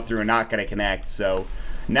going to sail through and not going to connect, so...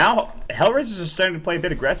 Now, HellRaisers are starting to play a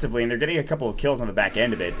bit aggressively, and they're getting a couple of kills on the back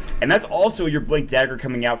end of it. And that's also your Blink Dagger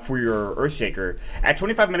coming out for your Earthshaker. At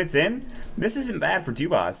 25 minutes in, this isn't bad for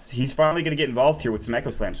Dubas. He's finally going to get involved here with some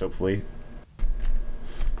Echo Slams, hopefully.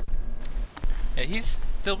 Yeah, he's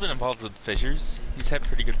still been involved with Fissures. He's had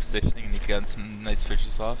pretty good positioning, and he's gotten some nice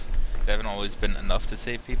Fissures off. They haven't always been enough to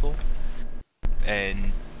save people.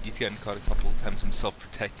 And he's gotten caught a couple of times himself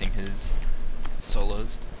protecting his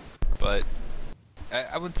solos. But...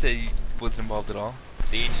 I wouldn't say he wasn't involved at all.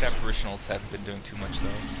 The Aged Apparitionals haven't been doing too much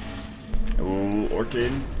though. Ooh,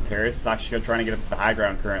 Orchid, Paris, Sakshiko trying to get up to the high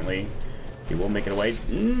ground currently. He will make it away.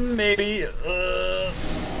 Maybe.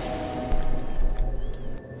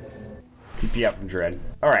 TP out from Dread.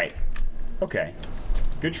 Alright. Okay.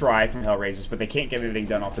 Good try from HellRaisers, but they can't get anything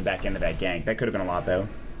done off the back end of that gank. That could have been a lot though.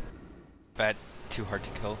 Bad, too hard to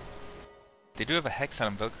kill. They do have a Hex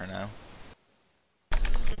on Invoker now.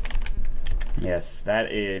 Yes,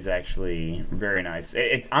 that is actually very nice.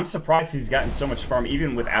 I'm surprised he's gotten so much farm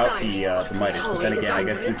even without the Midas, but then again, I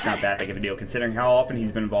guess it's not that big of a deal considering how often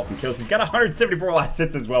he's been involved in kills. He's got 174 last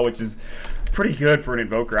hits as well, which is pretty good for an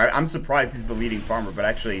Invoker. I'm surprised he's the leading farmer, but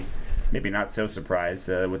actually maybe not so surprised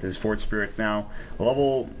with his Fort Spirits now.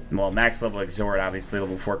 Max level Exort, obviously,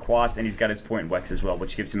 level 4 Quas, and he's got his Point Wex as well,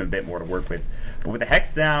 which gives him a bit more to work with. But with the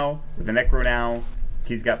Hex now, with the Necro now,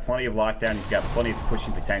 he's got plenty of lockdown, he's got plenty of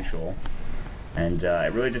pushing potential. And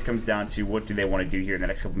it really just comes down to what do they want to do here in the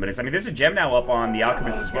next couple minutes. I mean, there's a gem now up on the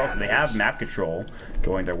Alchemist as well, so they have map control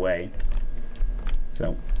going their way.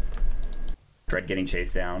 So, Dread getting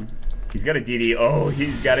chased down. He's got a DD. Oh,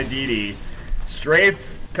 he's got a DD.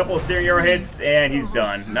 Strafe Couple of searing arrow hits, and he's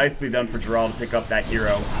done. Nicely done for Gerald to pick up that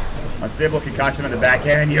hero. Unstable concoction on the back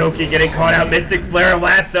end. Yoki getting caught out. Mystic Flare and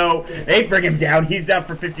Lasso. They bring him down. He's down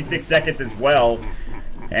for 56 seconds as well.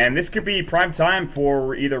 And this could be prime time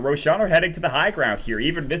for either Roshan or heading to the high ground here.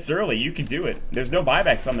 Even this early, you can do it. There's no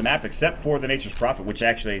buybacks on the map except for the Nature's Prophet, which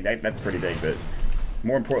actually, that's pretty big. But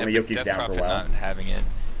more importantly, Yoki's down for a while. Not having it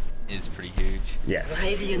is pretty huge. Yes.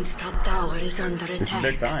 Radiant's top tower is under attack. This is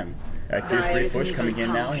their time. Tier 3 push coming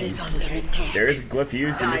in now. And there is a glyph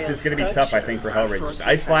used, and this is going to be tough, I think, for HellRaisers.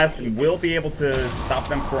 Ice Blast will be able to stop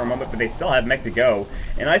them for a moment, but they still have mech to go.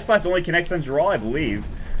 And Ice Blast only connects on Geralt, I believe.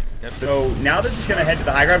 Yep. So now they're just going to head to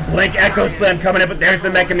the high ground. Blink Echo Slam coming in, but there's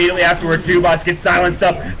the mech immediately afterward. Dubas gets silenced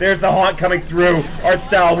up. There's the Haunt coming through.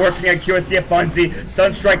 Artstyle working on QSTF Funzy.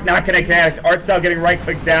 Sunstrike not going to connect. Artstyle getting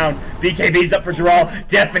right-click down. BKB's up for Geralt.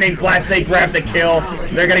 Deafening Blast. They grab the kill.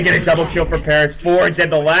 They're going to get a double kill for Paris. 4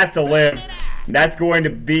 dead, the last to live. That's going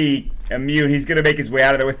to be immune. He's going to make his way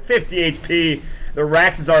out of there with 50 HP. The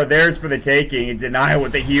Raxes are theirs for the taking. And Denial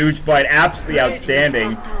with a huge fight. Absolutely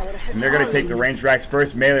outstanding. And they're going to take the ranged Rax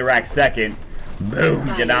first, melee Rax second. Boom,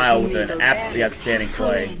 Denial with an absolutely outstanding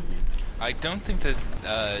play. I don't think that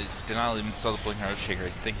Denial even saw the Blink Arrow Shaker. I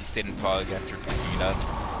think he stayed in fog after picking it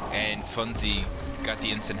up. And Funzy got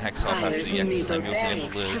the instant Hex off after the Echo Slam. He wasn't able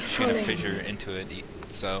to shoot a fissure into it.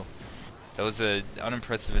 So that was an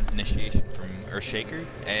unimpressive initiation from Earthshaker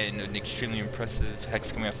and an extremely impressive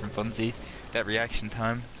Hex coming out from Funzy. That reaction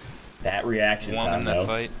time. That reaction time, won that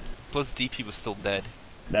fight. Plus DP was still dead.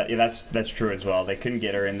 Yeah, that's true as well. They couldn't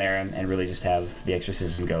get her in there and really just have the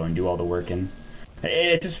exorcism go and do all the work. And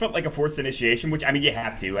it just felt like a forced initiation, which, I mean, you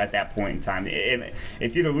have to at that point in time.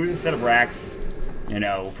 It's either lose a set of racks, you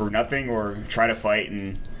know, for nothing, or try to fight,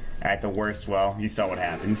 and at the worst, well, you saw what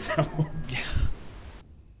happened. So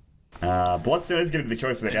Bloodstone is going to be the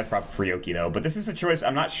choice for the Death Prophet for Yoki, though. But this is a choice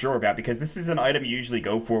I'm not sure about, because this is an item you usually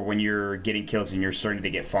go for when you're getting kills and you're starting to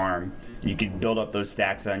get farm. You can build up those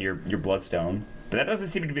stacks on your Bloodstone. But that doesn't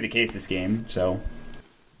seem to be the case this game, so.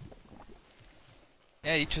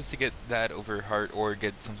 Yeah, he chose to get that over Heart, or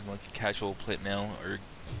get something like a casual plate mail, or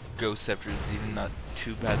Ghost Scepter is even not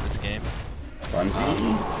too bad this game. Bunzy,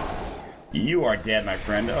 you are dead, my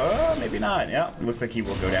friend. Oh, maybe not. Yeah, looks like he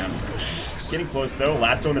will go down. Getting close, though.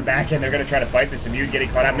 Lasso in the back end. They're going to try to fight this. Immune getting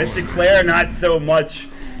caught out. Mystic Flare, not so much.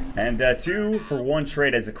 And 2 for 1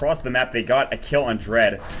 trade, as across the map they got a kill on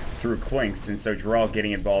Dread through Clinks, and so Geralt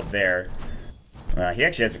getting involved there. He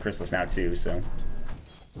actually has a Chrysalis now, too, so.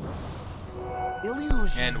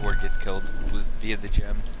 And Ward gets killed via the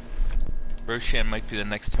gem. Roshan might be the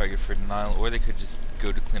next target for Denial, or they could just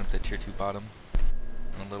go to clean up the tier 2 bottom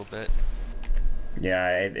in a little bit.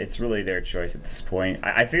 Yeah, it's really their choice at this point.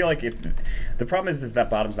 I feel like if the problem is that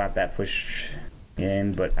bottom's not that pushed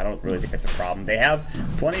in, but I don't really think that's a problem. They have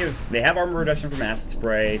armor reduction from Acid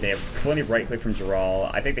Spray. They have plenty of right click from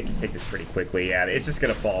Geralt. I think they can take this pretty quickly. Yeah, it's just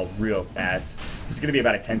gonna fall real fast. This is gonna be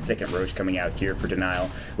about a 10-second Roche coming out here for Denial,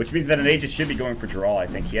 which means that an Aegis should be going for Geralt. I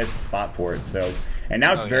think he has the spot for it. So, and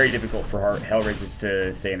now it's very difficult for HellRaisers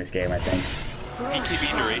to stay in this game, I think.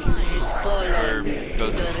 BKB durations for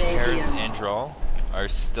both Paris and Geralt are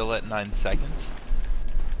still at 9 seconds.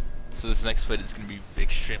 So this next fight is going to be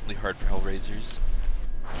extremely hard for HellRaisers.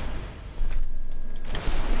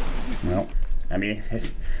 Well, I mean,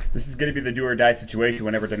 this is going to be the do or die situation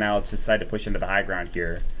whenever Denial decide to push into the high ground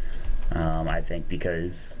here. I think,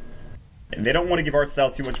 because they don't want to give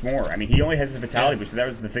Artstyle too much more. I mean, he only has his Vitality, which that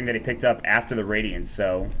was the thing that he picked up after the Radiance,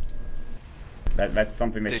 so that's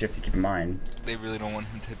something that you have to keep in mind. They really don't want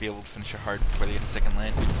him to be able to finish a hard before they get a second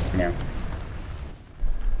lane. Yeah.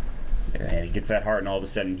 And he gets that heart, and all of a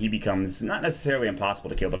sudden he becomes not necessarily impossible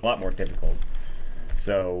to kill, but a lot more difficult.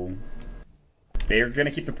 So they're going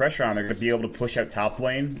to keep the pressure on. They're going to be able to push out top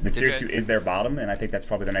lane. The tier 2 is their bottom, and I think that's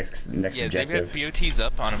probably the next objective. Yeah, they've got BOTs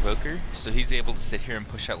up on Invoker, so he's able to sit here and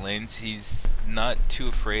push out lanes. He's not too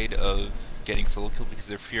afraid of getting solo kill because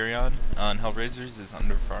their Furion on HellRaisers is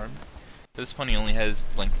underfarmed. At this point he only has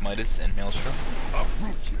Blink Midas and Maelstrom.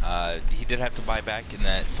 He did have to buy back in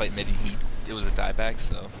that fight mid heat. It was a dieback,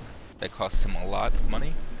 so that cost him a lot of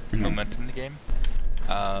money and momentum in the game.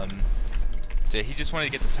 So he just wanted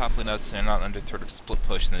to get the top lane out so they're not under sort of split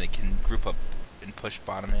push, and then they can group up and push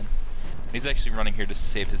bottom in. He's actually running here to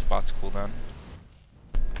save his bot's cooldown,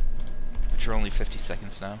 which are only 50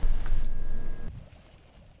 seconds now.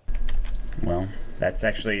 Well, that's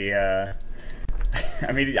actually, I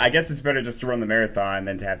mean, I guess it's better just to run the marathon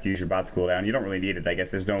than to have to use your bot's cooldown. You don't really need it, I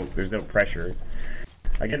guess. There's no pressure.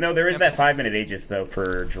 Again, no, there is that 5-minute Aegis, though,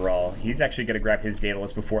 for Geralt. He's actually going to grab his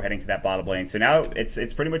Daedalus before heading to that bottom lane. So now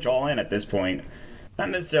it's pretty much all in at this point.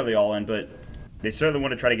 Not necessarily all in, but They certainly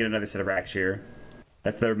want to try to get another set of racks here.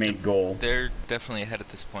 That's their main goal. They're definitely ahead at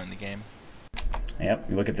this point in the game. Yep,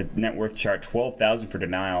 you look at the net worth chart, 12,000 for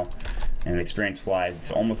Denial, and experience-wise,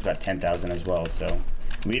 it's almost about 10,000 as well, so...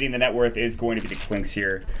 Leading the net worth is going to be the Clinks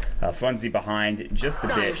here. Funzy behind just a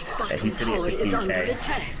bit. He's sitting at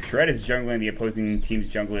 15k. Dread is jungling the opposing team's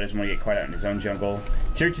jungle. He doesn't want to get quite out in his own jungle.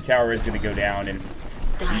 Tier 2 tower is going to go down, and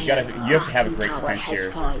you have to have a great defense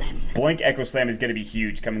here. Blink Echo Slam is going to be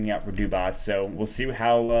huge coming out for Dubas, so we'll see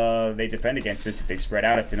how they defend against this if they spread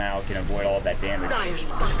out, if Denial can avoid all of that damage.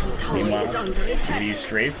 Meanwhile, they're going to use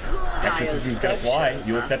Strafe. Exorcism's going to fly.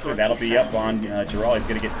 Eul Scepter, that'll be up on Giral. He's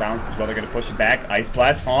going to get silenced as well. They're going to push it back. Ice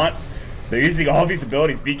Blast, Haunt. They're using all of these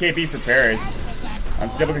abilities. BKB prepares.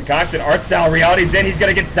 Unstable Concoction, Art Style, Reality's in, he's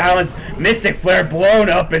gonna get silenced. Mystic Flare blown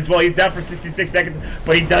up as well. He's down for 66 seconds,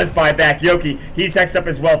 but he does buy back. Yoki, he's hexed up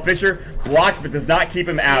as well. Fisher blocks, but does not keep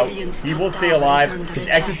him out. He will stay alive. His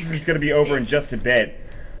Exorcism is gonna be over in just a bit.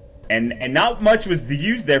 And not much was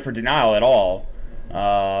used there for Denial at all.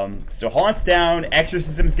 So Haunt's down,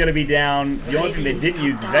 Exorcism's gonna be down. The only thing they didn't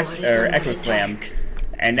use is Echo Slam.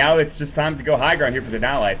 And now it's just time to go high ground here for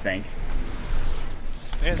Denial, I think.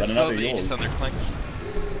 Yeah, But they another still have Aegis on their Clinks.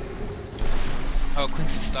 Oh,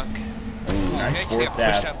 Clinks is stuck. Ooh, nice Force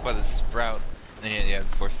Staff. Pushed out by the Sprout. Yeah,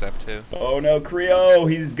 Force Staff too. Oh no,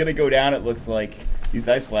 Creo! He's gonna go down, it looks like. These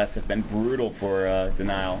Ice Blasts have been brutal for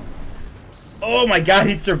Denial. Oh my god,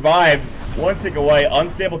 he survived! One tick away,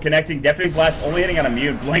 unstable connecting, Deafening Blast only hitting on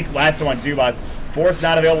immune, Blink Lasso on Dubas. Force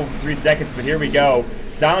not available for 3 seconds, but here we go.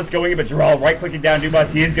 Silence going in, but Giral right-clicking down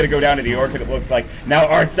Dubas. He is going to go down to the Orchid, it looks like. Now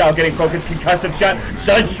Art Style getting focused, concussive shot,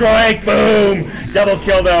 Sunstrike, boom! Double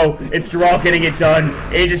kill, though. It's Giral getting it done.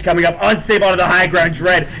 Aegis coming up, unstable onto the high ground.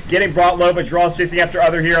 Dread getting brought low, but Giral's chasing after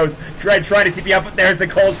other heroes. Dread trying to CP out, but there's the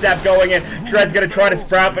Cold Snap going in. Dread's going to try to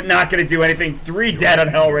sprout, but not going to do anything. 3 dead on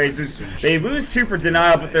HellRaisers. They lose 2 for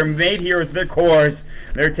Denial, but their main heroes, their cores,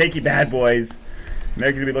 they're takey bad boys.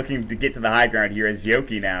 They're going to be looking to get to the high ground here as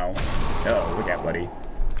Yoki now. Oh, look at buddy.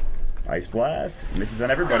 Ice Blast. Misses on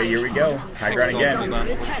everybody. Here we go. High ground again.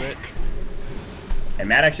 And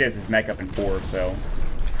Matt actually has his mech up in 4, so...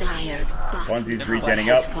 Funzy's regenning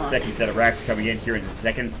up. Second set of racks coming in here in just a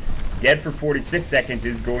second. Dead for 46 seconds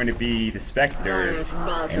is going to be the Spectre.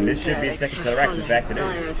 And this should be a second set of racks. In fact, it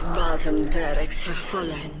is.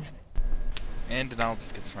 And Denial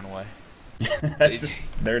just gets run away. That's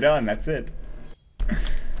just... They're done. That's it.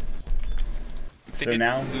 So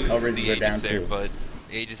now, HellRaisers are down there, 2. But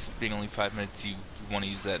Aegis being only 5 minutes, you want to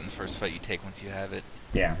use that in the first fight you take once you have it.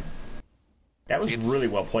 Yeah. That was really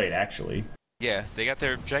well played, actually. Yeah, they got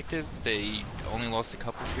their objective. They only lost a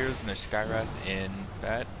couple of heroes in their Skywrath and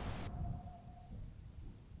Bat.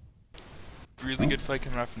 Really good fight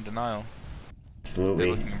coming out from Denial. Absolutely.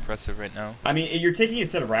 They're looking impressive right now. I mean, you're taking a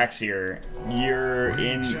set of racks here. You're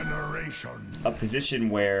in a position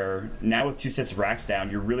where now with 2 sets of racks down,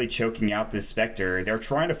 you're really choking out this Spectre. They're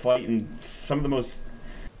trying to fight in some of the most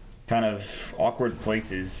kind of awkward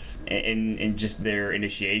places in just their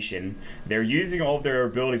initiation. They're using all of their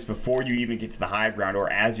abilities before you even get to the high ground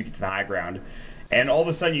or as you get to the high ground. And all of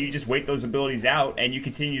a sudden, you just wait those abilities out and you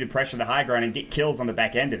continue to pressure the high ground and get kills on the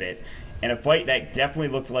back end of it. And a fight that definitely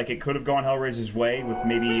looked like it could have gone HellRaiser's way with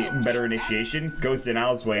maybe better initiation goes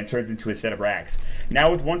Denial's way and turns into a set of racks.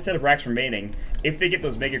 Now with 1 set of racks remaining, if they get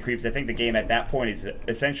those mega creeps, I think the game at that point is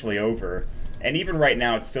essentially over. And even right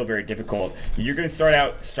now, it's still very difficult. You're going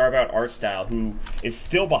to starve out Art Style, who is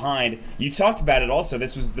still behind. You talked about it also.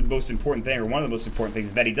 This was the most important thing, or one of the most important things,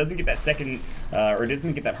 is that he doesn't get that second, or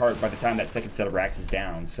doesn't get that heart by the time that second set of racks is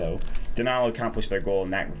down. So Denial accomplished their goal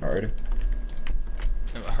in that regard.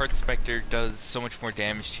 Heart Spectre does so much more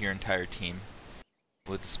damage to your entire team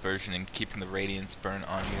with Dispersion and keeping the Radiance burn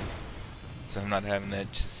on you. So I'm not having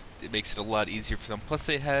that, just it makes it a lot easier for them. Plus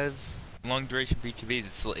they have long duration BKBs,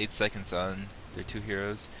 it's still 8 seconds on their 2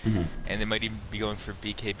 heroes. And they might even be going for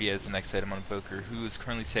BKB as the next item on Invoker, who is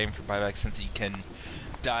currently saving for buyback since he can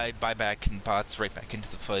die, buyback, and bots right back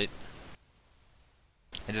into the fight.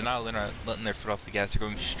 And Denial are not letting their foot off the gas, they're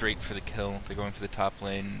going straight for the kill. They're going for the top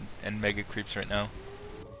lane and mega creeps right now.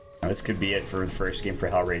 This could be it for the first game for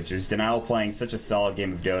HellRaisers. Denial playing such a solid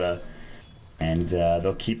game of Dota, and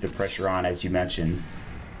they'll keep the pressure on, as you mentioned.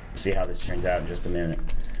 See how this turns out in just a minute.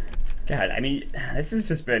 God, I mean, this has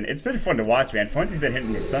just been, it's been fun to watch, man. Funzy's been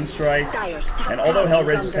hitting his Sunstrikes, and although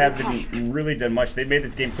HellRaisers haven't really done much, they've made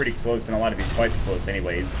this game pretty close, and a lot of these fights are close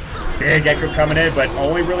anyways. Big Echo coming in, but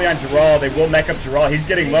only really on Giral. They will mech up Giral. He's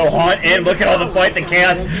getting low. Haunt in, look at all the fight, the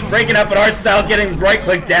chaos, breaking up, but Artstyle getting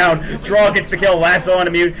right-click down. Giral gets the kill, lasso on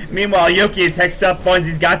immune. Meanwhile, Yoki is hexed up.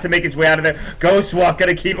 Funzy's got to make his way out of there. Ghostwalk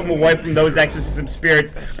gonna keep him away from those Exorcism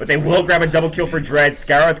Spirits, but they will grab a double kill for Dread.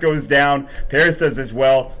 Skyroth goes down. Paris does as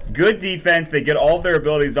well. Good defense. They get all their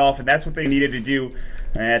abilities off, and that's what they needed to do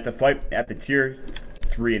at the fight at the tier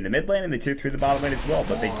 3 in the mid lane and the tier 3 in the bottom lane as well.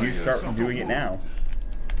 But they do start doing it now.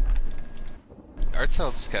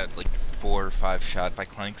 Artstyle just got like 4 or 5 shot by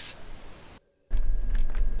Clanks.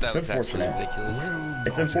 That was actually ridiculous.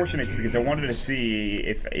 It's unfortunate because I wanted to see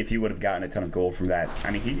if he would have gotten a ton of gold from that. I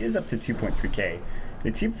mean, he is up to 2.3k.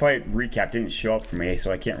 The team fight recap didn't show up for me,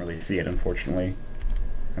 so I can't really see it, unfortunately.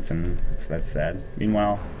 That's sad.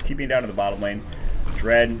 Meanwhile, TPing down to the bottom lane.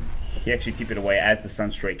 Dread, he actually TP'd away as the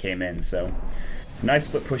Sunstrike came in, so nice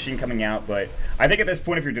split pushing coming out, but I think at this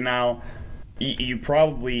point if you're Denial, you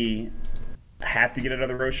probably have to get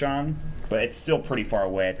another Roshan, but it's still pretty far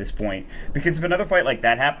away at this point. Because if another fight like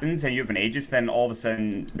that happens and you have an Aegis, then all of a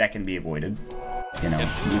sudden that can be avoided. You know,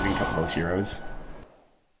 losing a couple of those heroes.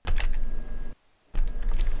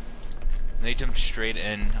 They jumped straight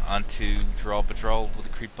in onto Giral, but Giral with a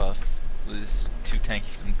creep buff was too tanky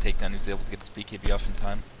for them to take down. He was able to get his BKB off in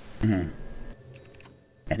time. Mm-hmm.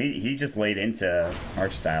 And he just laid into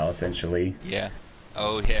Archstyle, essentially. Yeah.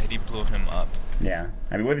 Oh, yeah, he blew him up. Yeah.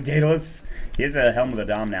 I mean, with the Daedalus, he has a Helm of the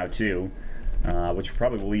Dom now, too, which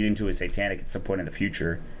probably will lead into a Satanic at some point in the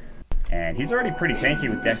future. And he's already pretty tanky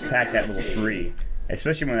with Death Pact at level 3.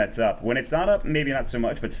 Especially when that's up. When it's not up, maybe not so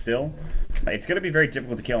much, but still, it's going to be very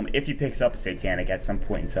difficult to kill him if he picks up a Satanic at some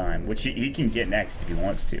point in time, which he can get next if he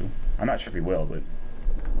wants to. I'm not sure if he will, but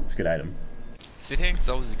it's a good item. Satanic's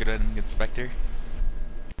always a good item against Spectre.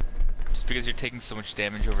 Just because you're taking so much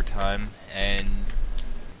damage over time, and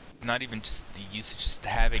not even just the usage, just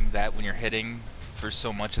having that when you're hitting for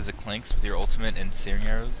so much as it clinks with your ultimate and Searing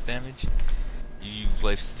Arrows damage. You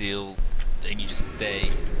lifesteal, and you just stay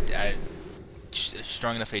at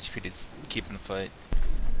strong enough HP to keep in the fight,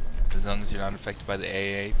 as long as you're not affected by the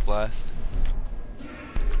AA blast.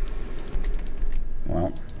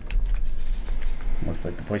 Well, looks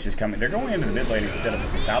like the push is coming. They're going into the mid lane instead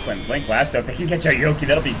of the top lane. Blink Lasso, if they can catch out Yoki,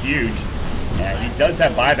 that'll be huge. Yeah, he does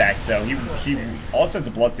have buyback, so he also has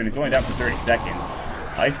a Bloodstone. He's only down for 30 seconds.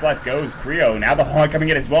 Ice Blast goes. Creo, now the Haunt coming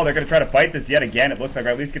in as well. They're going to try to fight this yet again. It looks like, or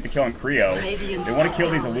at least get the kill on Creo. They want to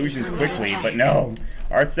kill these illusions quickly, but no.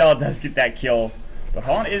 Artstyle does get that kill, but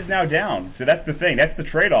Haunt is now down. So that's the thing. That's the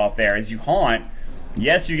trade-off there. As you Haunt,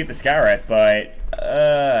 yes, you get the Skywrath, but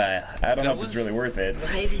I don't know if it's really worth it.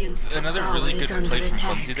 Another really good play from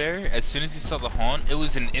Funzy there. As soon as he saw the Haunt, it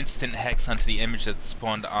was an instant hex onto the image that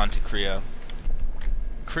spawned onto Creo.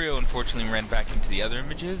 Creo unfortunately ran back into the other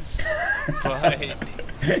images, but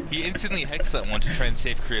he instantly hexed that one to try and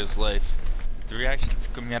save Creo's life. The reactions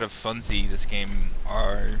coming out of Funzy this game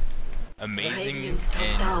are amazing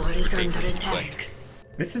and ridiculously quick.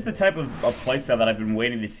 This is the type of playstyle that I've been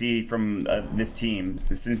waiting to see from this team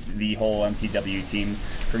since the whole MTW team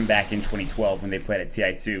from back in 2012 when they played at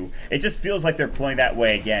TI2. It just feels like they're playing that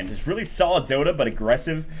way again. Just really solid Dota, but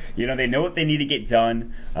aggressive. You know, they know what they need to get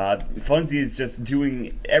done. Funzy is just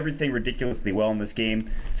doing everything ridiculously well in this game.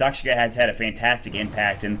 Sakshika has had a fantastic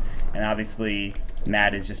impact, and obviously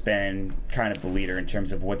Matt has just been kind of the leader in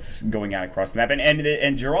terms of what's going on across the map. And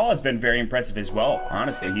Giral has been very impressive as well,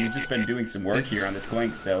 honestly. He's just been doing some work here on this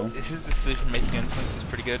Clink, so... His decision-making on Clinks is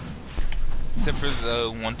pretty good. Except for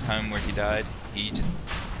the one time where he died. He just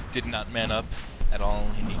did not man up at all,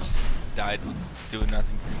 and he just died with doing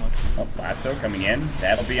nothing pretty much. Oh, Lasso coming in.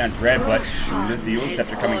 That'll be on Dread, but there's the Dual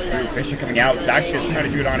Scepter coming through. Fisher coming out. Sakshika's trying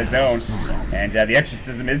to do it on his own. And the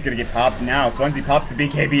Exorcism is going to get popped now. Funzy pops the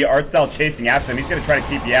BKB. Artstyle chasing after him. He's going to try to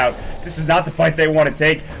TP out. This is not the fight they want to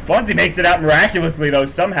take. Funzy makes it out miraculously, though,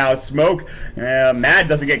 somehow. Smoke. Mad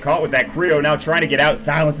doesn't get caught with that. Creo now trying to get out.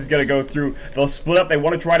 Silence is going to go through. They'll split up. They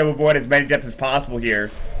want to try to avoid as many deaths as possible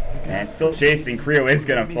here. And still chasing. Creo is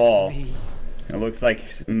going to fall. It looks like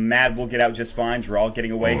Mad will get out just fine. Giral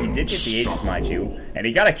getting away. He did get the Aegis, mind you. And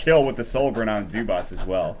he got a kill with the Soulburn on Dubas as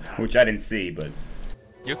well, which I didn't see, but...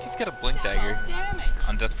 Yoki's got a Blink Dagger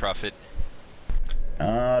on Death Prophet.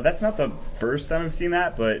 That's not the first time I've seen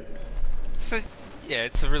that, but... Yeah,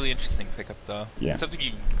 it's a really interesting pickup, though. Yeah. It's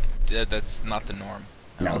something that's not the norm.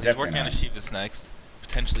 No, he's working on a Shiva's next.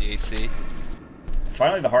 Potentially AC.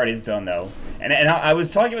 Finally, the heart is done, though. And I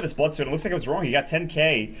was talking about this Bloodstone. It looks like I was wrong. He got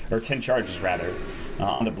 10k, or 10 charges, rather,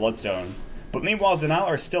 on the Bloodstone. But meanwhile, Denial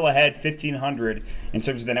are still ahead 1,500 in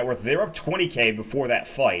terms of the net worth. They were up 20K before that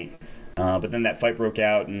fight, but then that fight broke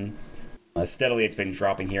out, and steadily it's been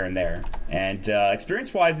dropping here and there. And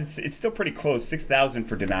experience-wise, it's still pretty close, 6,000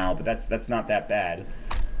 for Denial, but that's not that bad.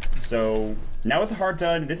 So now with the hard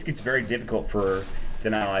done, this gets very difficult for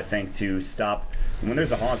Denial, I think, to stop when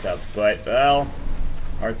there's a haunt up. But, well,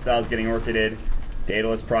 Hardstyle's getting orchided,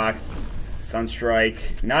 Daedalus procs,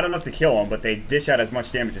 Sunstrike, not enough to kill him, but they dish out as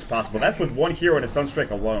much damage as possible. That's with one hero and a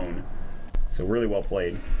Sunstrike alone. So really well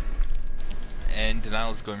played. And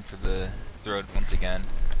Denial is going for the throat once again.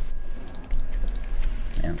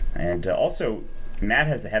 Yeah, and also, Matt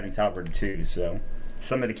has a heavy halberd too, so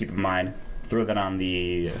something to keep in mind. Throw that on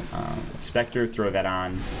the Spectre, throw that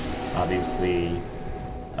on, obviously,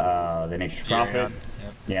 the Nature's Prophet.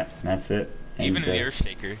 Yep. Yeah, that's it. And, even the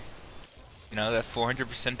Earthshaker. You know, that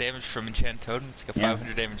 400% damage from Enchant Totem, it's got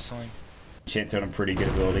 500 damage swing. Enchant Totem, pretty good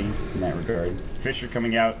ability in that regard. Fisher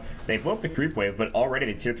coming out. They blow up the creep wave, but already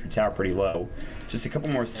the tier 3 tower pretty low. Just a couple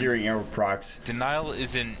more Searing Arrow procs. Denial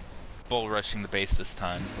isn't bull rushing the base this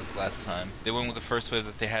time, like last time. They went with the first wave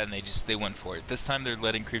that they had and they went for it. This time they're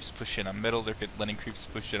letting creeps push in on middle, they're letting creeps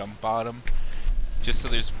push in on bottom, just so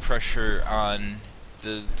there's pressure on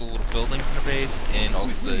the little buildings in the base and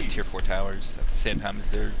also the tier 4 towers at the same time as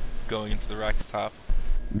they're going into the Rack's top.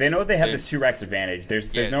 They know they have this 2 Racks advantage.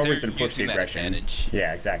 There's no reason to push the aggression.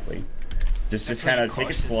 Yeah, exactly. Just kind of take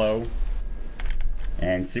it slow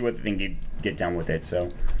and see what they can get done with it. So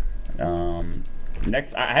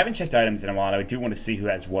next, I haven't checked items in a while. I do want to see who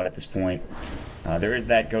has what at this point. There is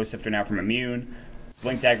that Ghost Scepter now from Immune.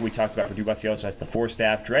 Blink Dagger we talked about for Dubas. He also has the 4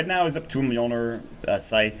 staff. Dread now is up to a Mjolnir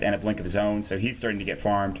Scythe and a Blink of his own, so he's starting to get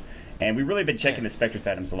farmed. And we've really been checking the Spectre's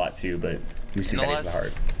items a lot too, but we see that is the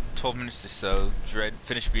hard. 12 minutes or so, Dread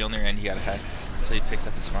finished Mjolnir and he got a Hex, so he picked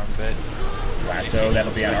up his farm a bit. Lasso,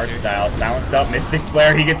 that'll be on Art Style. Silenced up, Mystic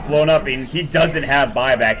Flare, he gets blown up, and he doesn't have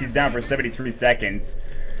buyback. He's down for 73 seconds.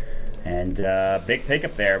 And big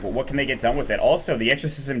pickup there, but what can they get done with it? Also, the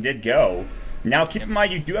Exorcism did go. Now, keep in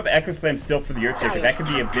mind, you do have Echo Slam still for the Earthshaker. That could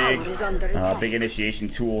be a big initiation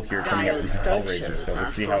tool here coming up from HellRaisers, so we'll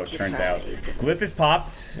see how it turns out. Glyph is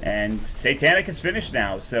popped, and Satanic is finished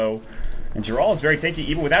now, so... And Geralt is very tanky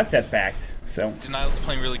even without Death Pact, so... Denial's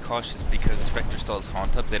playing really cautious because Spectre still has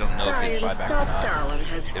Haunt up. They don't know if it's buyback or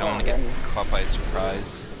not. They don't want to get caught by a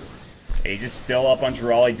surprise. Aegis still up on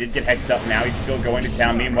Geralt. He did get hexed up. Now he's still going to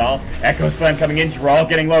town. Meanwhile, Echo Slam coming in. Geralt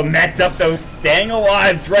getting low. Met's up, though. Staying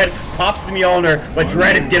alive. Dread pops the Mjolnir, but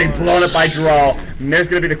Dread is getting blown up by Geralt. And there's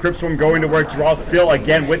going to be the Crypt Swarm going to work. Geralt still,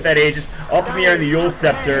 again, with that Aegis. Up in the air in the Yule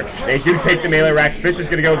Scepter. They do take the melee racks. Fisher's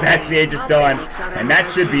going to go. That's the Aegis done. And that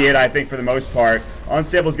should be it, I think, for the most part.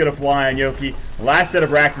 Unstable's going to fly on Yoki. Last set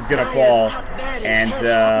of racks is going to fall. And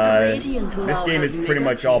this game is pretty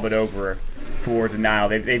much all but over for Denial.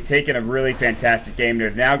 They've taken a really fantastic game.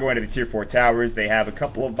 They're now going to the tier 4 towers. They have a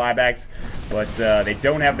couple of buybacks, but they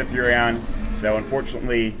don't have the Furion, so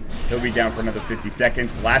unfortunately he'll be down for another 50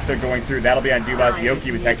 seconds. Lasso going through, that'll be on Dubas.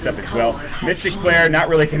 Yoki was hexed up as well. Mystic Flare not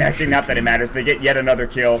really connecting, not that it matters. They get yet another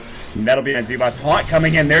kill, and that'll be on Dubas. Haunt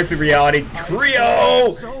coming in, there's the reality.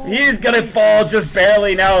 Trio! He's gonna fall just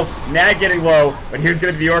barely. Now Nag getting low, but here's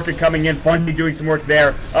gonna be the Orchid coming in. Funzy doing some work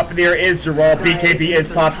there. Up in the air is Geralt. BKB is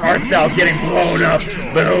popped. Artstyle getting blown up.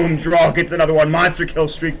 Boom. Geralt gets another one. Monster kill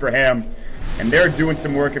streak for him. And they're doing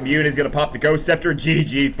some work. Immune is going to pop the Ghost Scepter.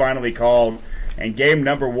 GG finally called. And game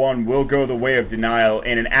number 1 will go the way of Denial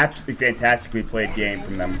in an absolutely fantastically played game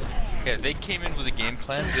from them. Yeah, they came in with a game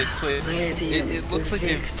plan. They played. It looks like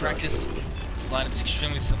they've practiced lineups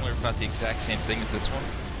extremely similar, if not the exact same thing as this one.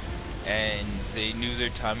 And they knew their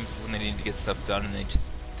times when they needed to get stuff done, and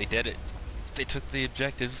they did it. They took the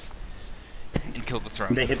objectives and killed the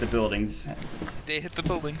throne. They hit the buildings. They hit the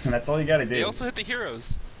buildings. And that's all you gotta do. They also hit the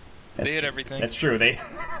heroes. They hit everything. That's true. There's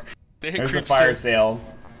a hit fire sale.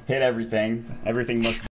 Hit everything. Everything must